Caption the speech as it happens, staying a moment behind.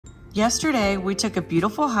Yesterday, we took a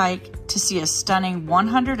beautiful hike to see a stunning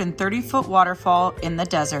 130-foot waterfall in the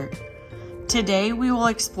desert. Today, we will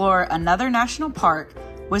explore another national park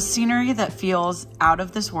with scenery that feels out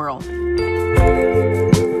of this world.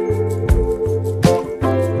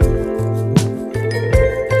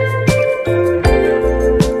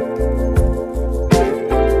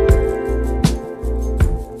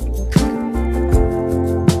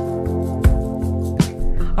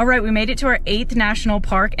 All right, we made it to our 8th national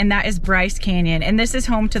park, and that is Bryce Canyon. And this is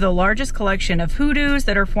home to the largest collection of hoodoos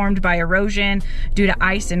that are formed by erosion due to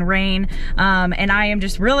ice and rain. And I am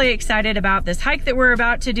just really excited about this hike that we're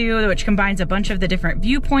about to do, which combines a bunch of the different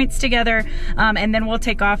viewpoints together. And then we'll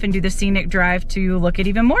take off and do the scenic drive to look at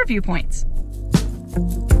even more viewpoints.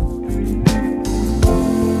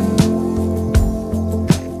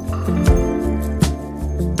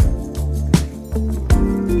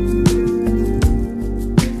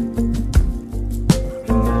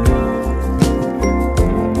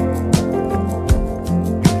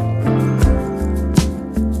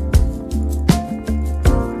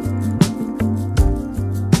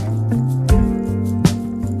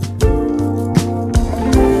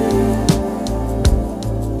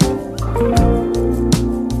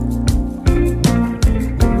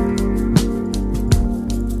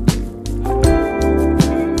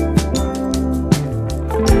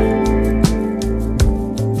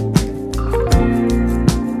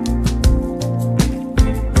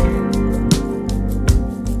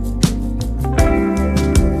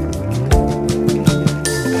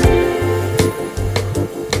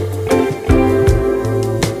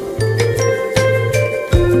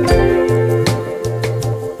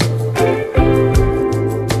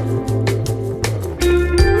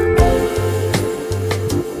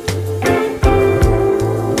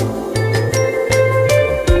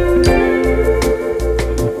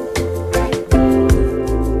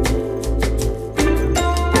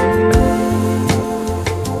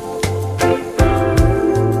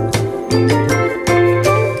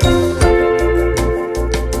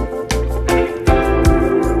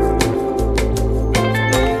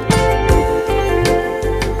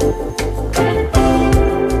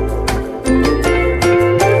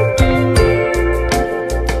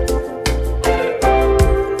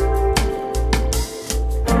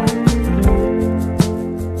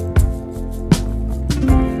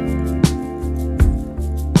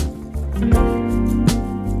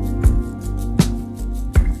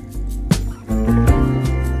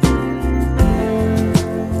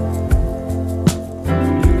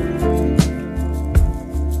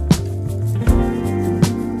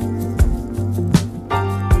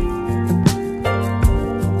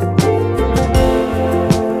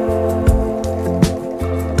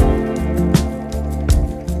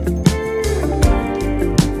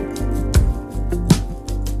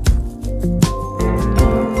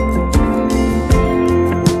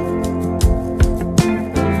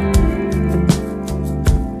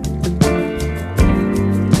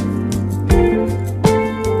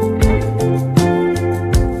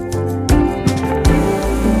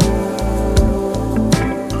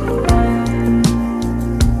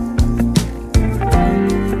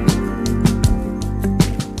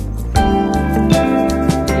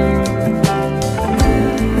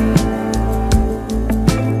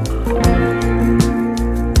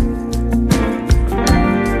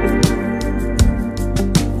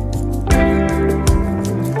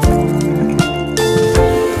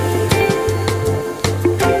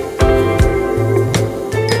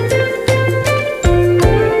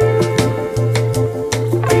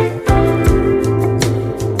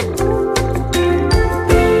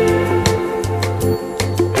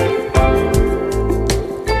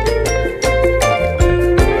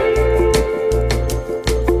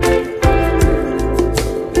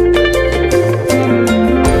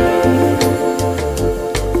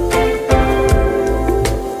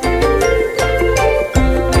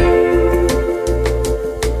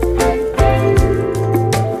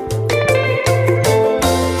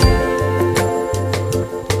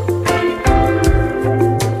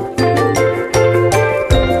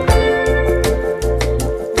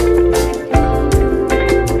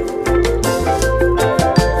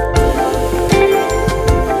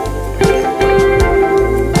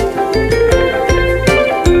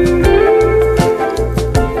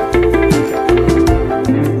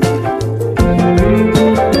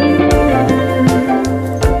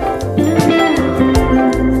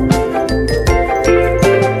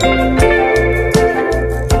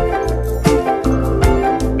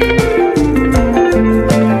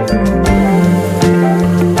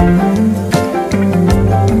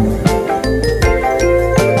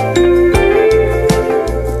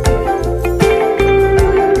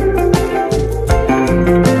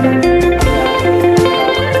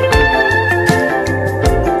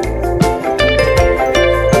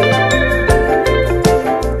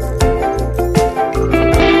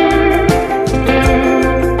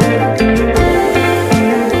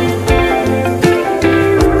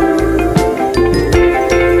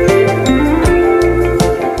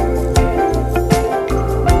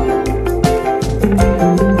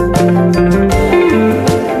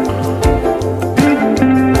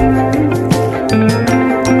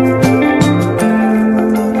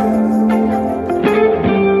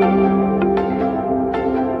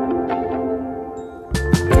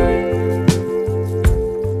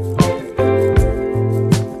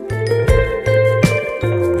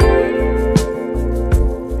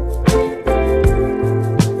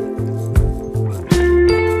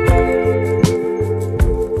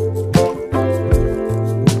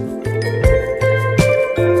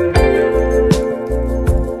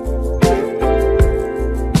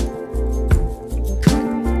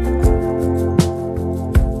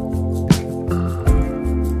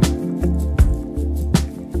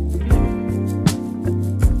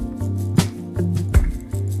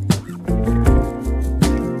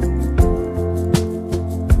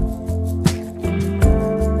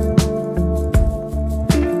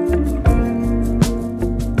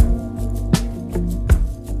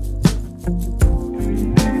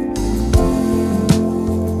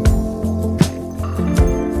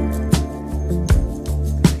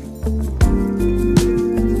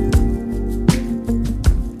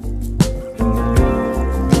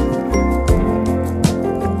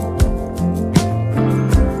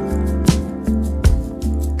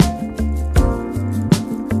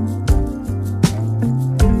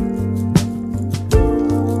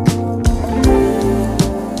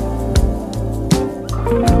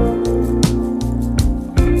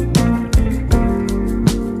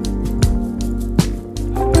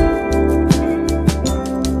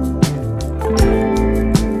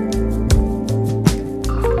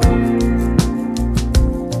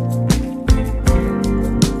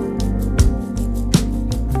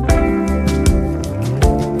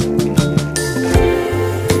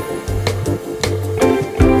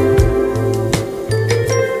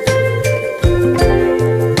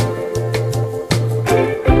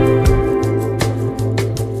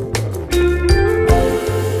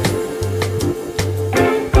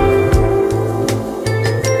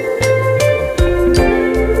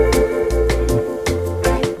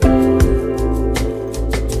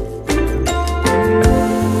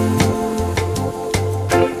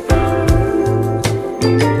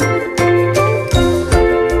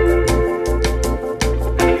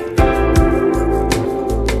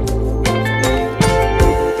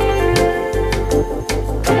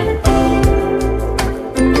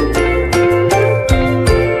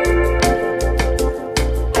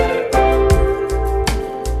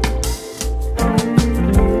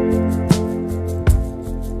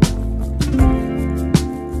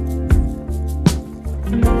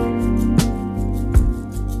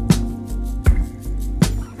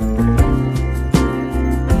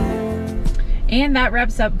 And that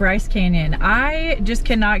wraps up Bryce Canyon. I just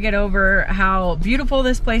cannot get over how beautiful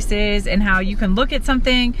this place is and how you can look at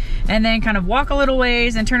something and then kind of walk a little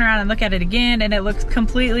ways and turn around and look at it again and it looks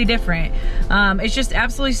completely different. It's just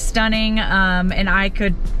absolutely stunning, and I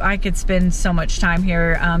could spend so much time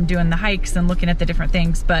here doing the hikes and looking at the different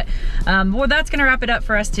things. But well, that's gonna wrap it up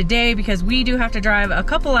for us today, because we do have to drive a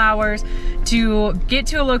couple hours to get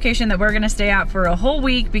to a location that we're gonna stay at for a whole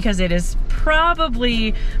week, because it is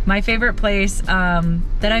probably my favorite place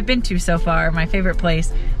that I've been to so far, my favorite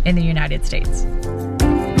place in the United States.